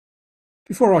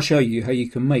Before I show you how you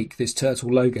can make this turtle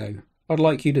logo, I'd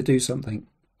like you to do something.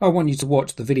 I want you to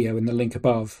watch the video in the link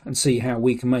above and see how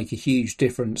we can make a huge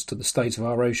difference to the state of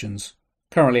our oceans.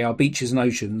 Currently our beaches and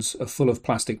oceans are full of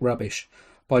plastic rubbish.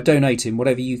 By donating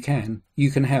whatever you can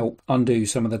help undo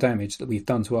some of the damage that we've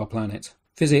done to our planet.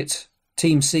 Visit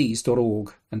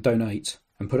Teamseas.org and donate,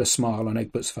 and put a smile on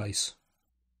Egbert's face.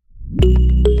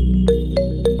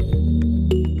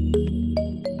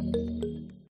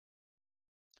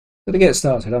 So to get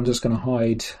started, I'm just going to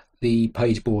hide the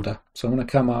page border. So I'm going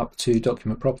to come up to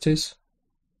Document Properties.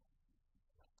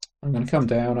 I'm going to come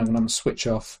down, I'm going to switch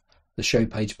off the Show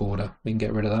Page Border. We can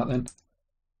get rid of that then.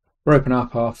 We'll open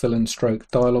up our Fill and Stroke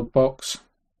dialog box.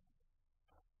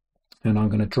 And I'm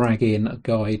going to drag in a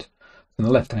guide from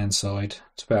the left hand side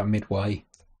to about midway.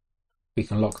 We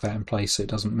can lock that in place so it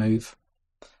doesn't move.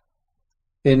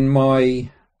 In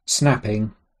my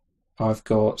snapping, I've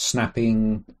got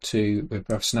snapping to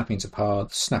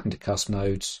paths, snapping to cusp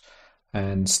nodes,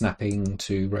 and snapping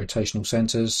to rotational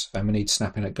centers, and we need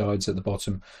snapping at guides at the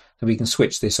bottom, and we can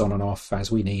switch this on and off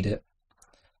as we need it.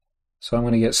 So I'm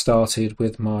going to get started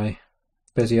with my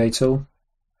Bezier tool.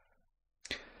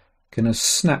 Going to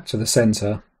snap to the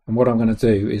center, and what I'm going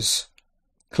to do is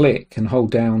click and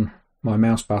hold down my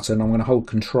mouse button. I'm going to hold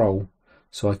Control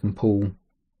so I can pull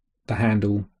the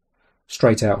handle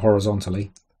straight out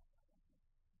horizontally.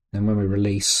 And when we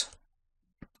release,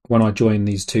 when I join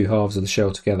these two halves of the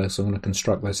shell together, so I'm going to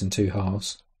construct this in two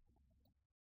halves,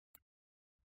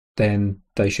 then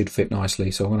they should fit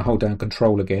nicely. So I'm going to hold down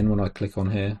Control again when I click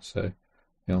on here, so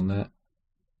on that.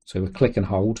 So we click and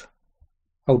hold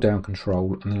down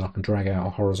Control, and then I can drag out a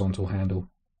horizontal handle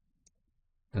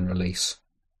and release.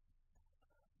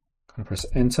 I'm going to press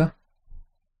Enter.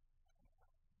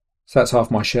 So that's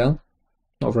half my shell.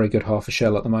 Not a very good half a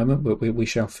shell at the moment, but we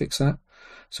shall fix that.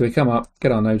 So we come up,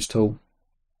 get our nodes tool,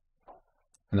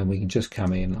 and then we can just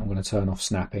come in. I'm going to turn off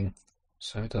snapping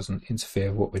so it doesn't interfere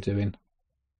with what we're doing.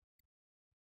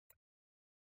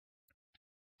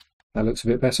 That looks a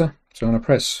bit better. So I'm going to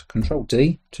press Ctrl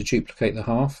D to duplicate the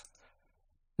half.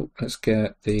 Let's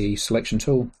get the selection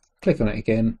tool, click on it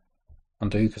again,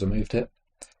 undo because I moved it.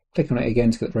 Click on it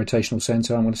again to get the rotational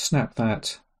center. I'm going to snap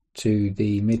that to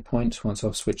the midpoint once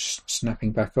I've switched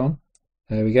snapping back on.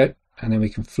 There we go. And then we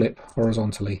can flip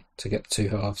horizontally to get the two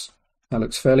halves. That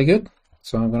looks fairly good.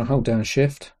 So I'm going to hold down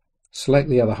Shift, select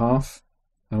the other half,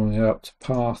 and we'll go up to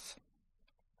Path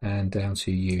and down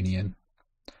to Union.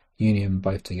 Union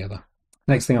both together.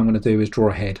 Next thing I'm going to do is draw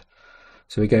a head.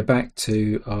 So we go back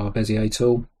to our Bezier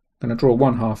tool. I'm going to draw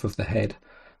one half of the head.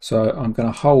 So I'm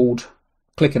going to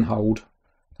click and hold.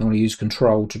 I'm going to use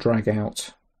Control to drag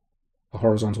out a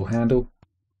horizontal handle.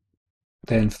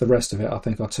 Then for the rest of it, I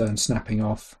think I'll turn snapping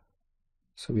off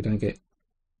so we don't get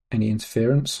any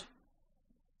interference.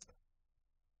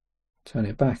 Turn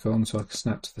it back on so I can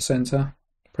snap to the center.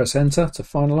 Press Enter to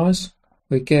finalize.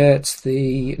 We get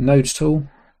the nodes tool,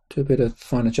 do a bit of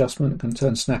fine adjustment. I can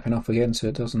turn snapping off again so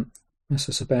it doesn't mess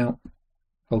us about.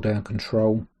 Hold down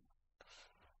Control.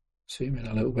 Zoom in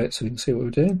a little bit so we can see what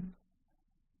we're doing.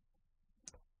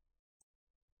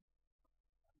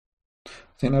 I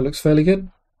think that looks fairly good.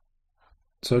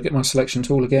 So I'll get my selection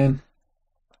tool again,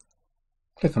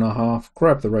 click on our half,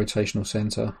 grab the rotational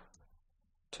center,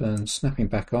 turn snapping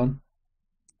back on,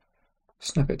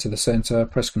 snap it to the center,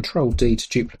 press Ctrl D to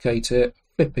duplicate it,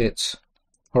 flip it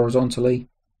horizontally,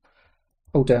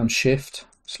 hold down Shift,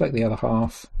 select the other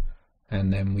half,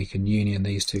 and then we can union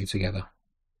these two together.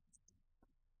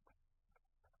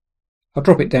 I'll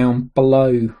drop it down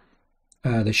below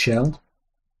the shell.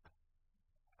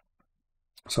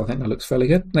 So I think that looks fairly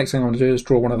good. Next thing I'm going to do is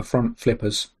draw one of the front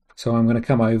flippers. So I'm going to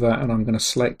come over and I'm going to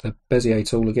select the Bezier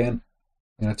tool again.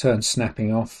 I'm going to turn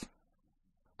snapping off,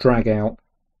 drag out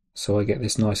so I get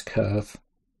this nice curve.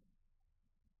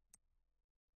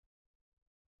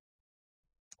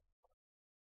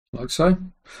 Like so.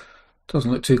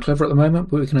 Doesn't look too clever at the moment,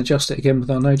 but we can adjust it again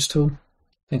with our nodes tool.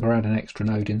 I think I'll add an extra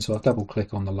node in, so I'll double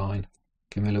click on the line,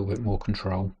 give me a little bit more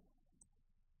control.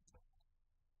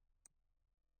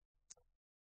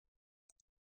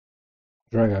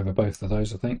 Drag over both of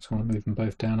those, I think, so I want to move them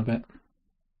both down a bit.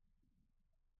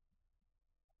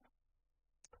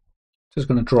 Just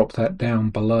going to drop that down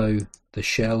below the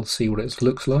shell, see what it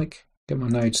looks like. Get my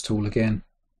nodes tool again.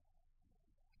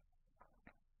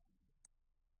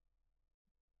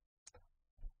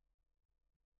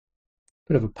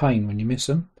 Bit of a pain when you miss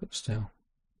them, but still.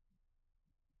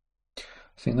 I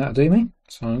think that'll do me.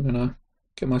 So I'm going to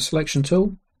get my selection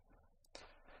tool.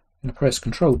 I'm going to press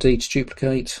Ctrl D to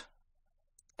duplicate.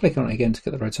 Click on it again to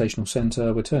get the rotational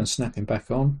center. We'll turn snapping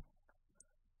back on.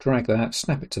 Drag that,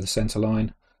 snap it to the center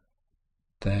line.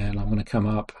 Then I'm going to come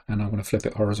up and I'm going to flip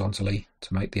it horizontally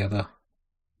to make the other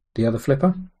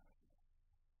flipper.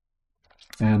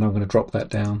 And I'm going to drop that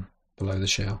down below the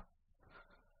shell.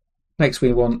 Next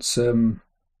we want some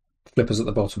flippers at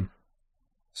the bottom.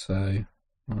 So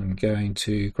I'm going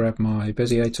to grab my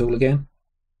Bezier tool again.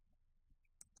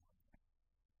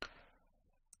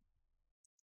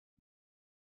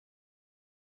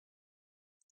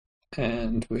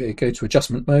 And we go to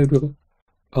adjustment mode with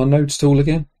our nodes tool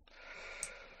again.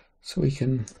 So we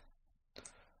can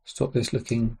stop this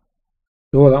looking.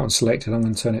 Oh, that one's selected. I'm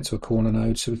going to turn it to a corner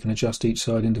node so we can adjust each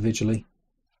side individually.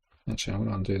 Actually, I'm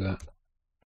going to undo that.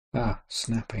 Ah,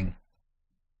 snapping.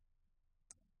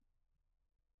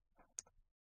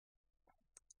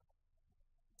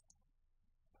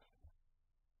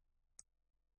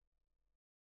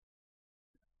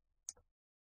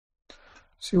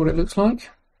 See what it looks like?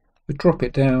 We drop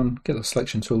it down, get the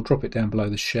selection tool, drop it down below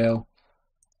the shell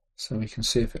so we can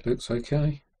see if it looks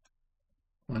okay.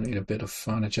 I need a bit of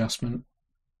fine adjustment.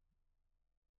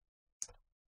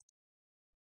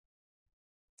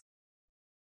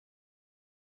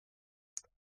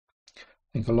 I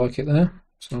think I like it there.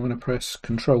 So I'm going to press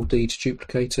Ctrl D to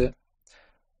duplicate it.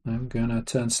 I'm going to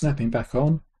turn snapping back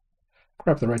on,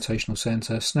 grab the rotational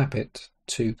center, snap it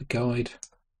to the guide.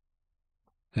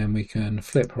 Then we can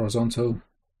flip horizontal.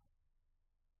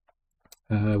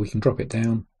 We can drop it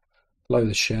down below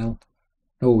the shell.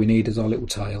 All we need is our little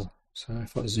tail. So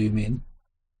if I zoom in,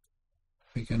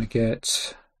 we're going to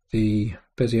get the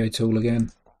Bezier tool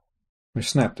again. We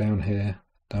snap down here.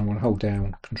 Then I want to hold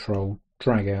down Control,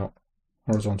 drag out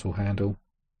horizontal handle,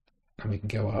 and we can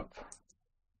go up.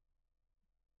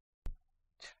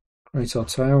 Create our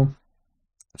tail.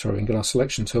 Sorry, we can get our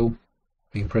selection tool.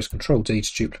 We can press Ctrl D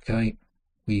to duplicate.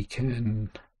 We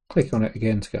can click on it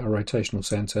again to get our rotational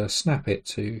center, snap it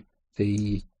to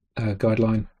the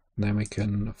guideline, and then we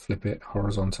can flip it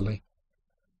horizontally.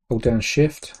 Hold down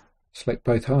Shift, select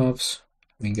both halves,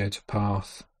 we can go to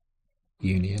Path,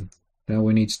 Union. Now all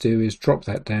we need to do is drop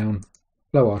that down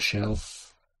below our shell,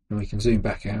 and we can zoom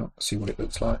back out, see what it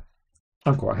looks like.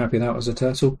 I'm quite happy that was a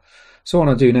turtle. So what I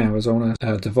want to do now is I want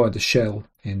to divide the shell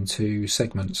into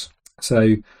segments.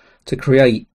 So to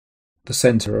create the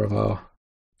center of our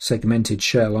segmented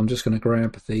shell, I'm just going to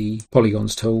grab the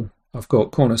polygons tool. I've got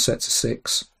corners set to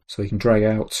 6, so we can drag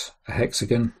out a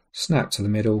hexagon, snap to the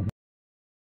middle,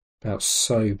 about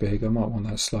so big. I might want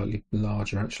that slightly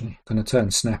larger actually. I'm going to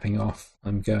turn snapping off.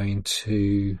 I'm going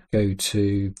to go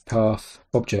to Path,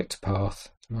 Object Path,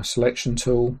 my selection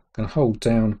tool. I'm going to hold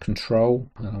down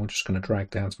Control, and I'm just going to drag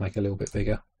down to make it a little bit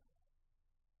bigger.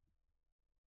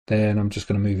 Then I'm just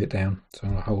going to move it down. So I'm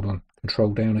going to hold on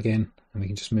Control down again, and we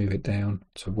can just move it down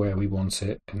to where we want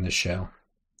it in the shell.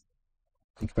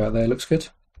 Think about there, looks good.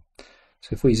 So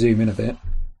if we zoom in a bit,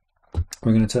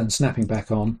 we're going to turn snapping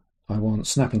back on. I want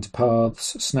snapping to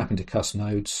paths, snapping to custom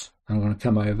nodes. I'm going to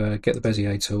come over, get the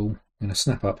Bezier tool. I'm going to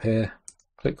snap up here,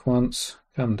 click once,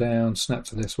 come down, snap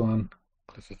to this one,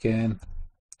 click again,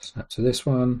 snap to this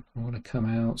one. I want to come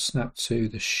out, snap to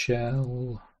the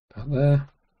shell, about there,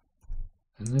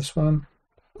 and this one.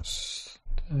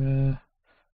 One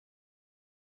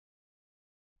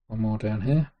more down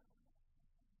here.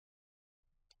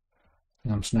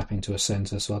 And I'm snapping to a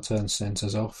center, so I'll turn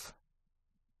centers off.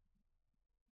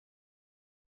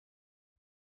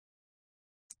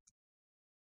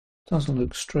 Doesn't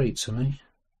look straight to me.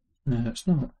 No, it's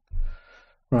not.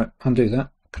 Right, undo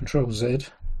that. Control Z.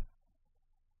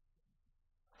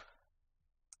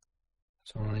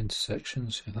 So on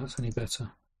intersections, yeah, that's any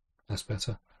better. That's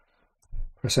better.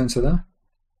 Press enter there.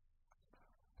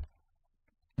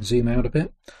 Zoom out a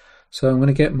bit. So I'm going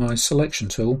to get my selection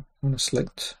tool. I'm going to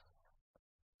select.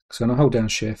 So I'm going to hold down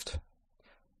Shift,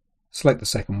 select the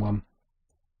second one.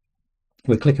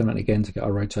 We're clicking on it again to get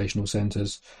our rotational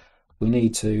centers. We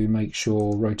need to make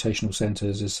sure rotational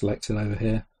centers is selected over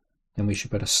here. Then we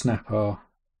should better snap our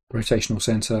rotational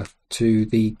center to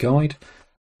the guide.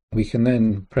 We can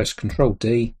then press Ctrl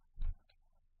D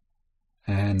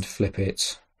and flip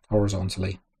it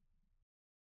horizontally.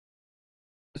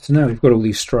 So now we've got all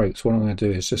these strokes. What I'm going to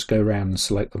do is just go around and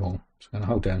select them all. So I'm going to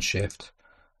hold down Shift,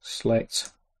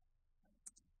 select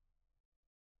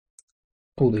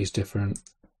all these different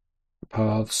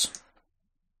paths.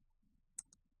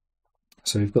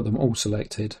 So we've got them all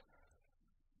selected.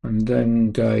 I'm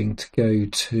then going to go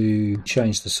to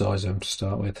change the size of them to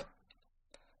start with.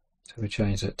 So we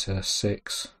change it to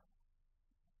 6.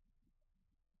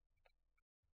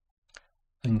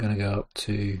 I'm going to go up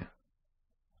to,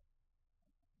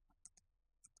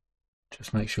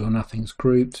 just make sure nothing's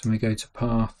grouped, and we go to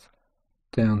path,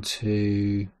 down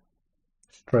to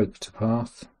stroke to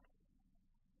path.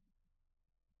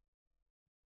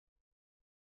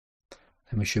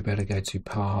 and we should be able to go to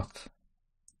Path,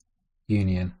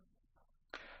 Union.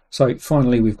 So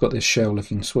finally we've got this shell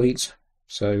looking sweet.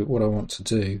 So what I want to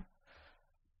do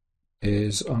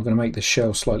is I'm going to make the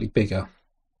shell slightly bigger.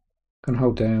 I'm going to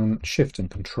hold down Shift and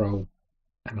Control,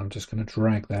 and I'm just going to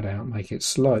drag that out, make it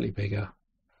slightly bigger.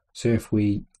 So if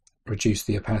we reduce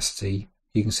the opacity,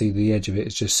 you can see the edge of it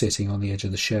is just sitting on the edge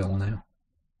of the shell now.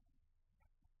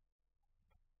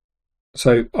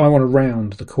 So I want to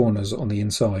round the corners on the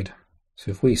inside.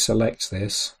 So if we select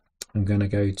this, I'm going to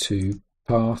go to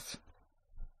Path,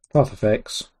 Path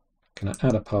Effects, I'm going to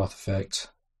add a path effect,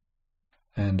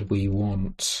 and we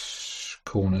want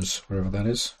corners, wherever that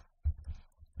is.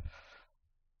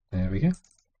 There we go.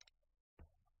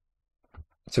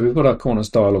 So we've got our corners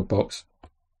dialog box.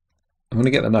 I'm going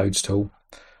to get the nodes tool.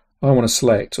 I want to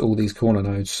select all these corner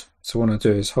nodes. So what I'm going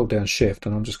to do is hold down Shift,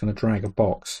 and I'm just going to drag a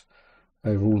box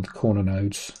over all the corner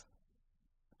nodes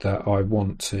that I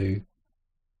want to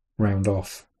round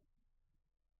off.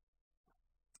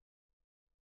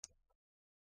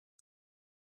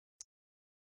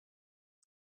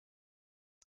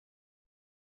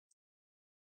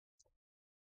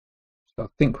 So I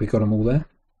think we got them all there.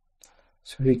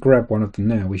 So if we grab one of them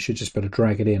now, we should just be able to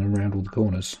drag it in and round all the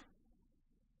corners.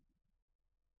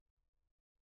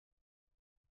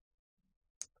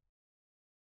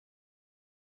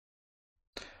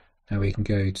 Now we can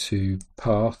go to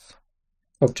Path,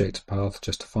 Object Path,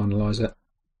 just to finalise it.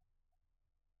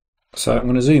 So I'm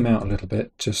going to zoom out a little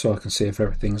bit just so I can see if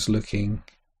everything's looking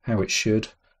how it should.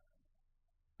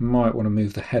 Might want to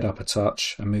move the head up a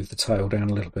touch and move the tail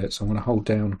down a little bit. So I'm going to hold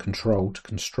down Control to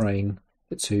constrain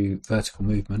it to vertical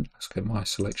movement. Let's get my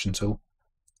selection tool.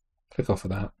 Click off of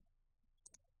that.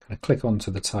 I'm going to click onto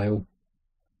the tail,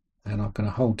 and I'm going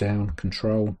to hold down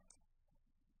Control.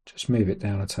 Just move it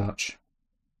down a touch.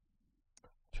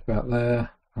 It's about there.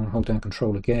 I'm going to hold down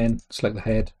Control again. Select the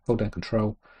head. Hold down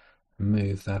Control.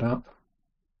 Move that up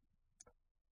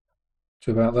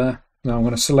to about there. Now I'm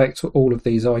going to select all of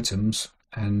these items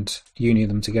and union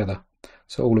them together.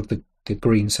 So all of the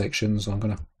green sections, I'm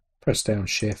going to press down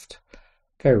Shift,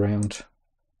 go around,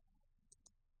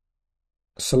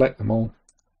 select them all,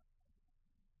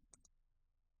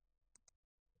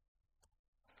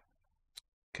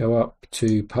 go up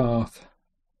to Path,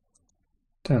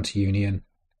 down to Union.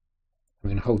 I'm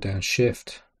going to hold down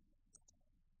Shift,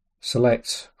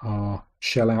 select our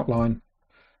shell outline,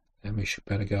 and we should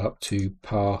better go up to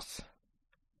Path,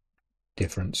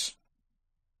 Difference.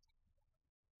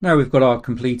 Now we've got our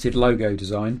completed logo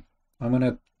design. I'm going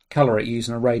to colour it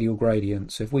using a radial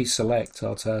gradient. So if we select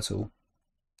our turtle,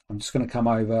 I'm just going to come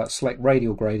over, select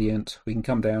Radial Gradient. We can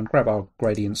come down, grab our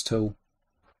gradients tool.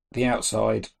 The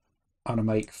outside I'm going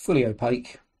to make fully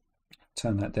opaque.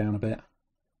 Turn that down a bit,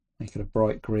 make it a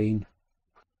bright green.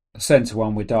 The centre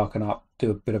one we darken up,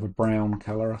 do a bit of a brown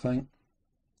colour, I think.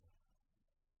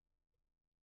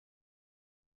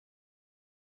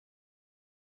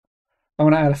 I'm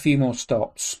going to add a few more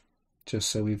stops, just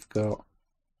so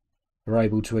we're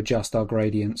able to adjust our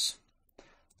gradients.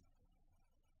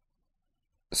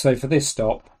 So for this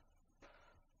stop,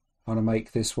 I'm going to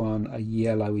make this one a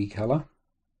yellowy colour.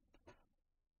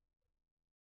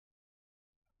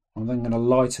 I'm then going to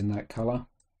lighten that colour.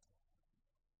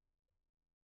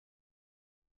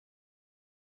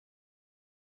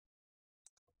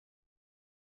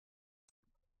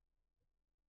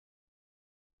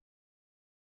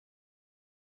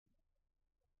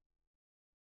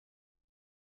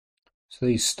 So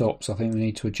these stops, I think we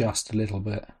need to adjust a little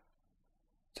bit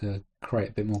to create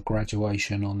a bit more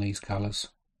graduation on these colours.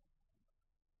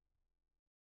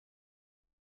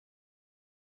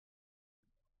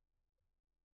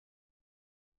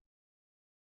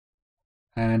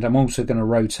 And I'm also going to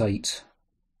rotate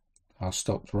our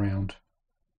stops round.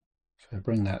 So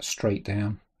bring that straight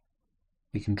down.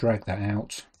 We can drag that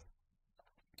out.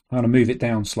 I'm going to move it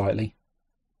down slightly.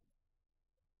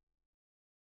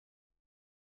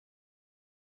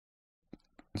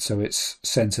 So it's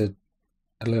centered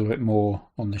a little bit more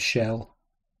on the shell.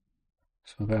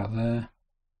 So about there.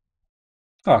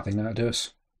 Oh, I think that'll do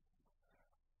us.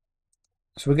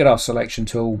 So we get our selection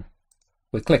tool,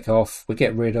 we click off, we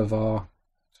get rid of our,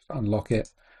 unlock it,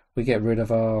 we get rid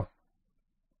of our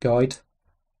guide,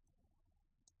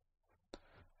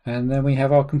 and then we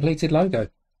have our completed logo.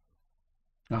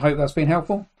 I hope that's been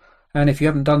helpful, and if you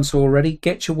haven't done so already,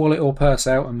 get your wallet or purse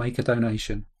out and make a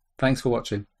donation. Thanks for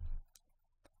watching.